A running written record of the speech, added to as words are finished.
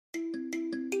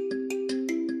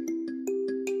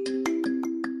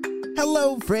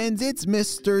Hello friends, it's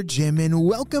Mr. Jim and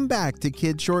welcome back to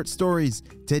Kid Short Stories.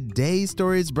 Today's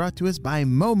story is brought to us by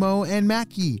Momo and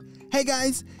Mackie. Hey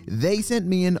guys, they sent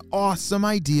me an awesome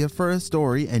idea for a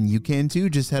story and you can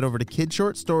too. Just head over to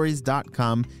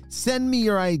kidshortstories.com, send me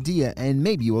your idea and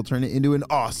maybe we'll turn it into an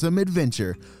awesome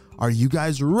adventure. Are you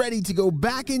guys ready to go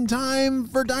back in time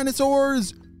for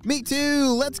dinosaurs? Me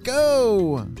too, let's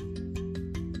go!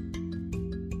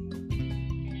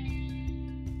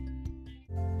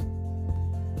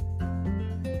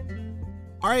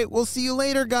 All right, we'll see you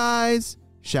later, guys,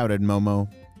 shouted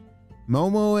Momo.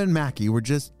 Momo and Mackie were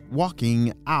just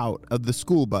walking out of the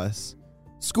school bus.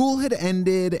 School had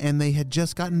ended and they had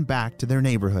just gotten back to their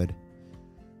neighborhood.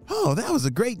 Oh, that was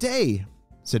a great day,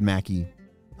 said Mackie.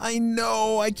 I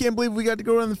know, I can't believe we got to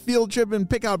go on the field trip and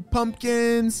pick out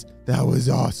pumpkins. That was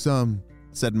awesome,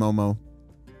 said Momo.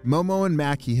 Momo and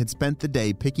Mackie had spent the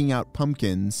day picking out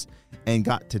pumpkins and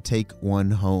got to take one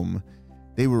home.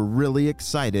 They were really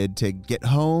excited to get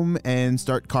home and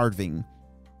start carving.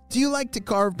 Do you like to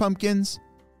carve pumpkins?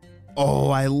 Oh,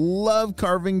 I love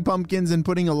carving pumpkins and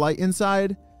putting a light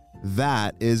inside.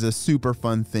 That is a super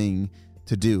fun thing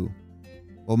to do.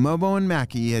 Well, Momo and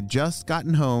Mackie had just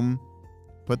gotten home,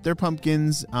 put their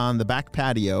pumpkins on the back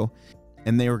patio,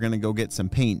 and they were going to go get some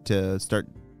paint to start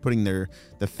putting the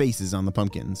faces on the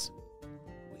pumpkins.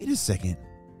 Wait a second.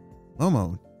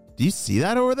 Momo, do you see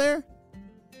that over there?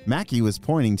 Mackie was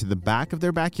pointing to the back of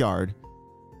their backyard.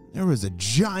 There was a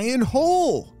giant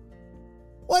hole.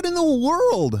 What in the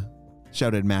world?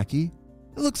 Shouted Mackie.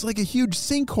 It looks like a huge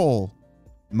sinkhole.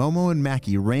 Momo and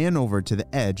Mackie ran over to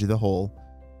the edge of the hole.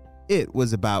 It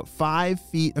was about 5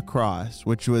 feet across,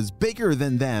 which was bigger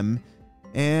than them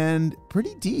and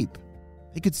pretty deep.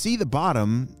 They could see the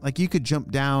bottom, like you could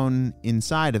jump down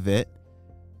inside of it,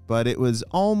 but it was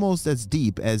almost as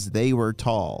deep as they were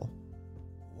tall.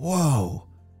 Whoa,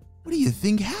 what do you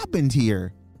think happened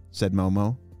here? Said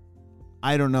Momo.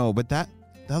 I don't know, but that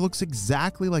looks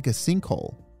exactly like a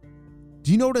sinkhole.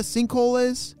 Do you know what a sinkhole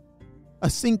is? A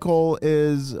sinkhole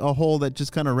is a hole that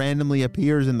just kind of randomly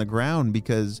appears in the ground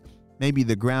because maybe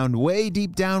the ground way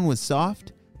deep down was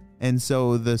soft, and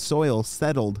so the soil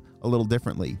settled a little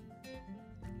differently.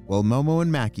 Well, Momo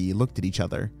and Mackie looked at each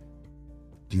other.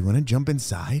 Do you want to jump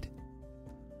inside?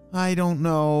 I don't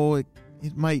know.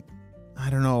 It might, I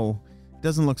don't know. It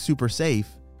doesn't look super safe,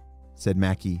 said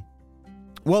Mackie.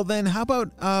 Well, then how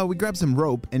about we grab some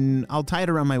rope and I'll tie it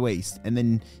around my waist, and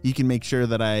then you can make sure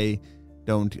that I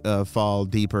don't fall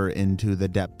deeper into the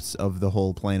depths of the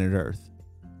whole planet Earth.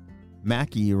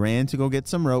 Mackie ran to go get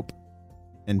some rope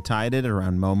and tied it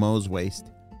around Momo's waist.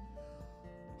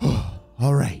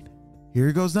 All right,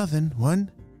 here goes nothing.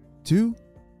 1, 2,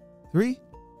 3.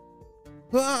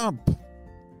 Ah,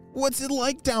 what's it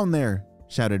like down there?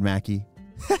 Shouted Mackie.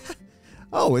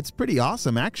 Oh, it's pretty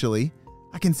awesome, actually.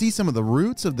 I can see some of the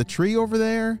roots of the tree over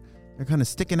there. They're kind of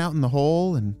sticking out in the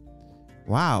hole, and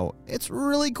wow, it's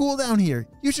really cool down here.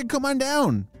 You should come on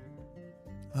down.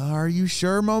 Are you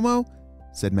sure, Momo?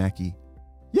 Said Mackie.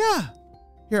 Yeah.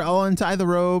 Here, I'll untie the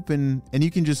rope, and you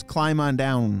can just climb on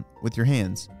down with your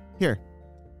hands. Here.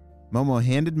 Momo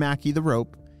handed Mackie the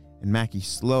rope, and Mackie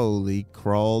slowly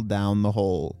crawled down the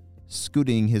hole,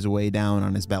 scooting his way down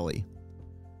on his belly.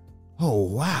 Oh,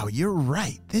 wow, you're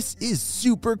right. This is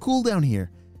super cool down here.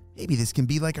 Maybe this can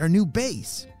be like our new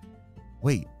base.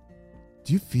 Wait,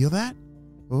 do you feel that?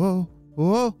 Whoa,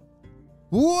 whoa,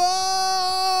 whoa!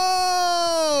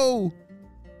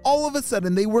 All of a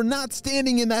sudden, they were not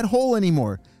standing in that hole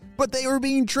anymore, but they were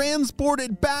being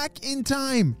transported back in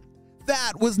time.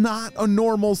 That was not a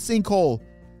normal sinkhole.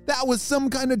 That was some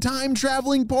kind of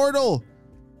time-traveling portal.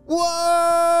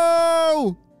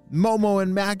 Whoa! Momo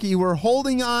and Mackie were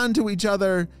holding on to each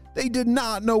other. They did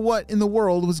not know what in the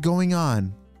world was going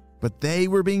on, but they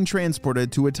were being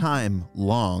transported to a time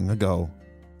long ago.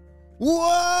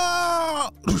 Whoa!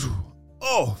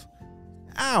 Oh!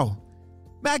 Ow!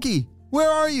 Mackie, where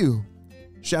are you?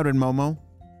 Shouted Momo.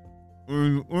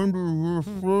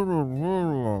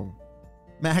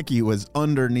 Mackie was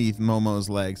underneath Momo's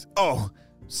legs. Oh,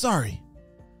 sorry.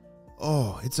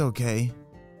 Oh, it's okay.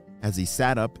 As he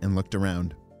sat up and looked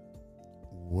around.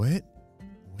 What?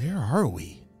 Where are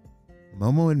we?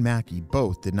 Momo and Mackie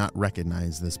both did not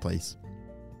recognize this place.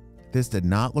 This did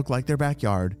not look like their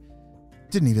backyard.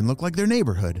 Didn't even look like their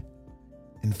neighborhood.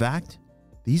 In fact,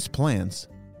 these plants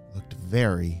looked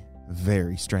very,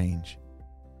 very strange.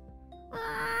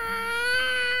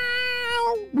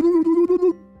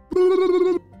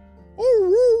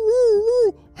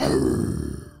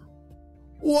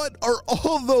 What are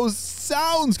all those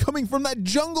sounds coming from that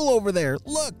jungle over there?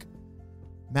 Look!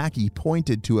 Mackie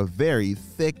pointed to a very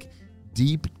thick,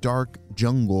 deep, dark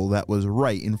jungle that was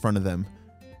right in front of them.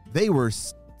 They were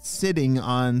sitting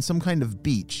on some kind of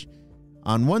beach.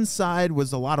 On one side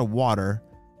was a lot of water,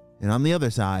 and on the other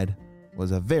side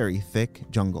was a very thick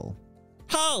jungle.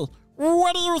 Hey,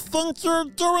 what do you think you're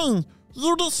doing?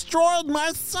 You destroyed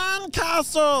my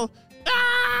sandcastle!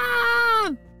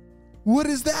 Ah! What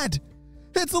is that?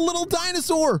 It's a little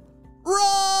dinosaur!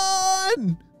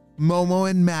 Run! Momo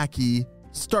and Mackie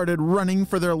started running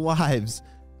for their lives.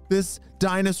 This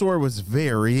dinosaur was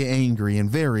very angry and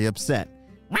very upset.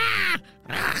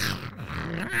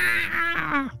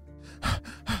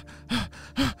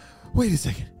 Wait a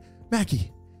second.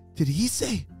 Mackie, did he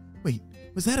say... Wait,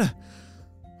 was that a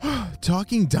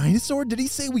talking dinosaur? Did he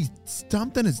say we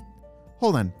stomped on his...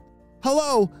 Hold on.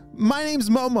 Hello, my name's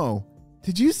Momo.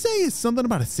 Did you say something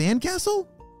about a sandcastle?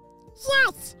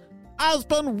 Yes! I've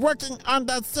been working on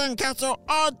that sandcastle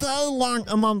all day long,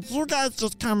 and then you guys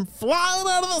just come flying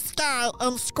out of the sky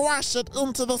and squash it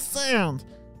into the sand.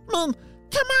 I mean,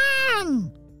 come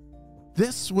on!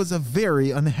 This was a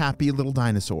very unhappy little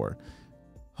dinosaur.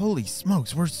 Holy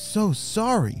smokes, we're so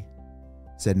sorry,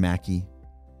 said Mackie.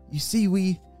 You see,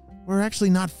 we're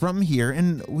actually not from here,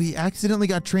 and we accidentally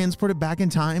got transported back in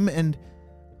time, and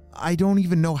I don't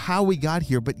even know how we got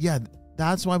here, but yeah,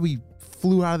 that's why we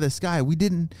flew out of the sky. We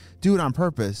didn't do it on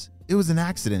purpose. It was an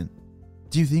accident.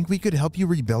 Do you think we could help you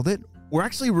rebuild it? We're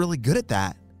actually really good at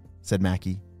that, said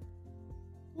Mackie.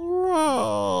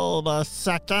 Wait a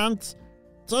second.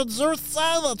 Did you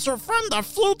say that you're from the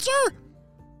future?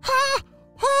 Huh?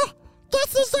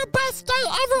 This is the best day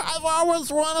ever. I've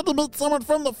always wanted to meet someone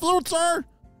from the future,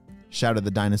 shouted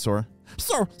the dinosaur.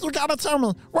 So, you gotta tell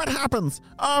me, what happens?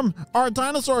 Are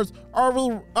dinosaurs, are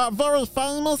we very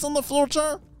famous in the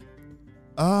future?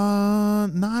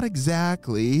 Not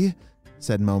exactly,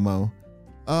 said Momo.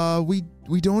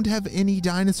 We don't have any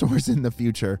dinosaurs in the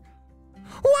future.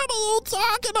 What are you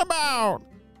talking about?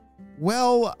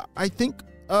 Well, I think,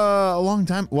 a long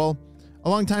time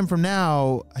from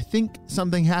now, I think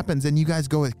something happens and you guys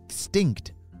go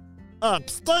extinct.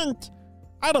 Extinct?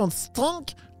 I don't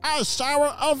stink. I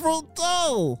shower every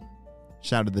day,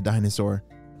 shouted the dinosaur.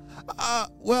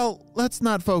 Well, let's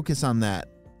not focus on that.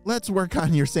 Let's work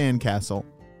on your sandcastle.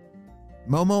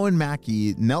 Momo and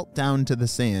Mackie knelt down to the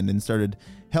sand and started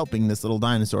helping this little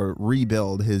dinosaur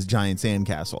rebuild his giant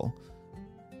sandcastle.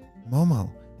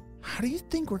 Momo, how do you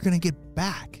think we're going to get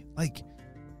back? Like,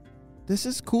 this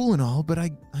is cool and all, but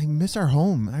I miss our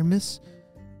home. I miss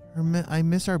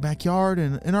our backyard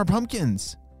and our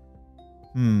pumpkins.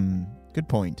 Good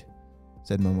point,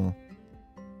 said Momo.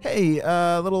 Hey,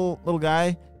 little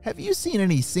guy, have you seen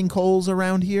any sinkholes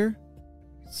around here?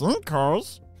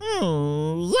 Sinkholes?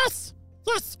 Yes,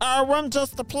 one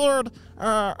just appeared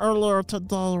earlier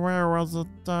today. Where was it?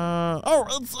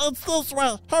 It's this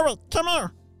way. Hurry, come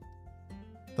here.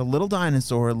 The little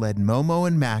dinosaur led Momo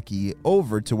and Mackie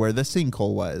over to where the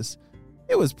sinkhole was.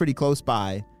 It was pretty close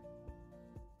by.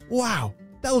 Wow,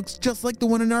 that looks just like the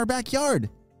one in our backyard,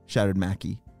 shouted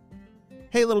Mackie.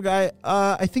 Hey, little guy,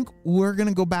 I think we're going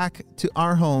to go back to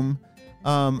our home,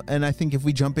 and I think if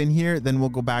we jump in here, then we'll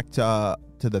go back to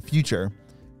the future.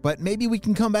 But maybe we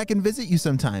can come back and visit you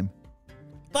sometime.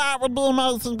 That would be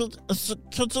amazing.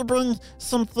 Could you bring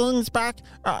some things back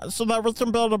so that we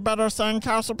can build a better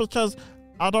sandcastle? Because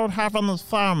I don't have any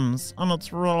thumbs, and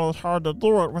it's really hard to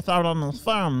do it without any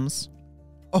thumbs.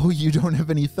 Oh, you don't have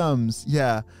any thumbs?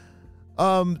 Yeah.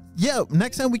 Yeah,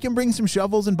 next time we can bring some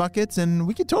shovels and buckets, and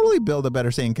we could totally build a better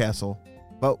sandcastle.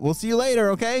 But we'll see you later,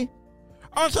 okay?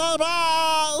 Okay,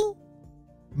 bye!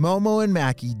 Momo and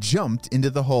Mackie jumped into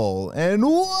the hole, and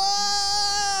whoa!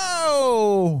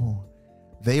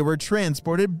 They were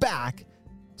transported back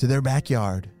to their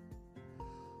backyard.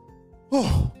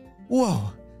 Oh,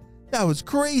 whoa, that was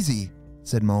crazy,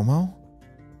 said Momo.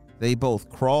 They both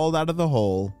crawled out of the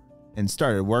hole and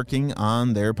started working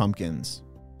on their pumpkins.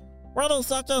 Wait a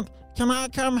second, can I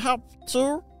come help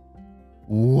too?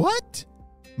 What?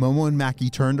 Momo and Mackie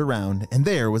turned around, and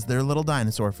there was their little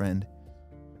dinosaur friend.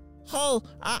 Hey,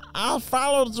 I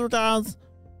followed you guys.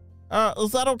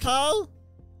 Is that okay?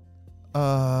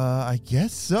 I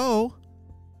guess so.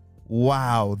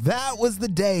 Wow, that was the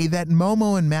day that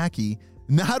Momo and Mackie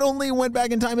not only went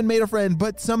back in time and made a friend,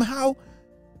 but somehow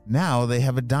now they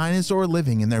have a dinosaur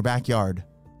living in their backyard.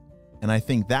 And I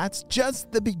think that's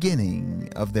just the beginning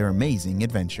of their amazing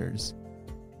adventures.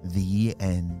 The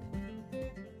end.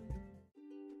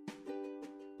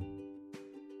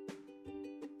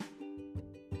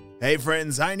 Hey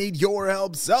friends, I need your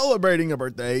help celebrating a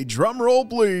birthday. Drum roll,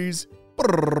 please.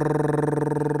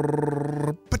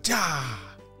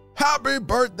 Happy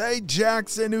birthday,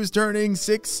 Jackson, who's turning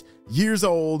 6 years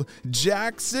old.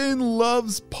 Jackson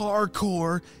loves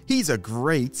parkour. He's a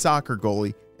great soccer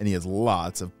goalie, and he has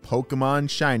lots of Pokemon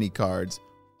shiny cards.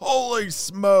 Holy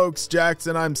smokes,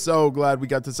 Jackson, I'm so glad we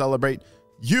got to celebrate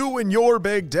you and your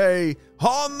big day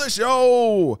on the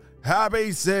show. Happy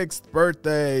 6th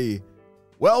birthday.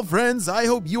 Well, friends, I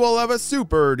hope you all have a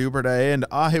super duper day, and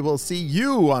I will see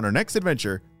you on our next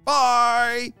adventure.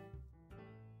 Bye!